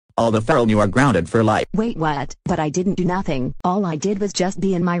Alda Ferrald, you are grounded for life. Wait, what? But I didn't do nothing. All I did was just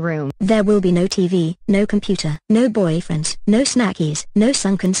be in my room. There will be no TV, no computer, no boyfriends, no snackies, no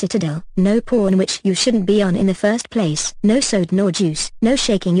sunken citadel, no porn which you shouldn't be on in the first place, no soda nor juice, no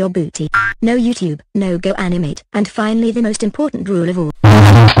shaking your booty, no YouTube, no go animate, and finally the most important rule of all.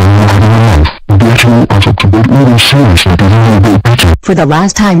 For the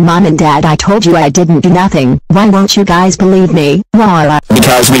last time, Mom and Dad, I told you I didn't do nothing. Why won't you guys believe me? Why?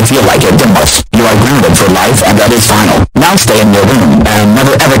 Because we feel like it the most. You are grounded for life, and that is final. Now stay in your room, and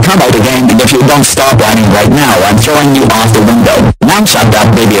never ever come out again, and if you don't stop whining right now, I'm throwing you off the window. Now shut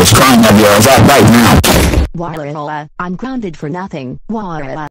that baby is crying of yours up right now. Why, I'm grounded for nothing. Why?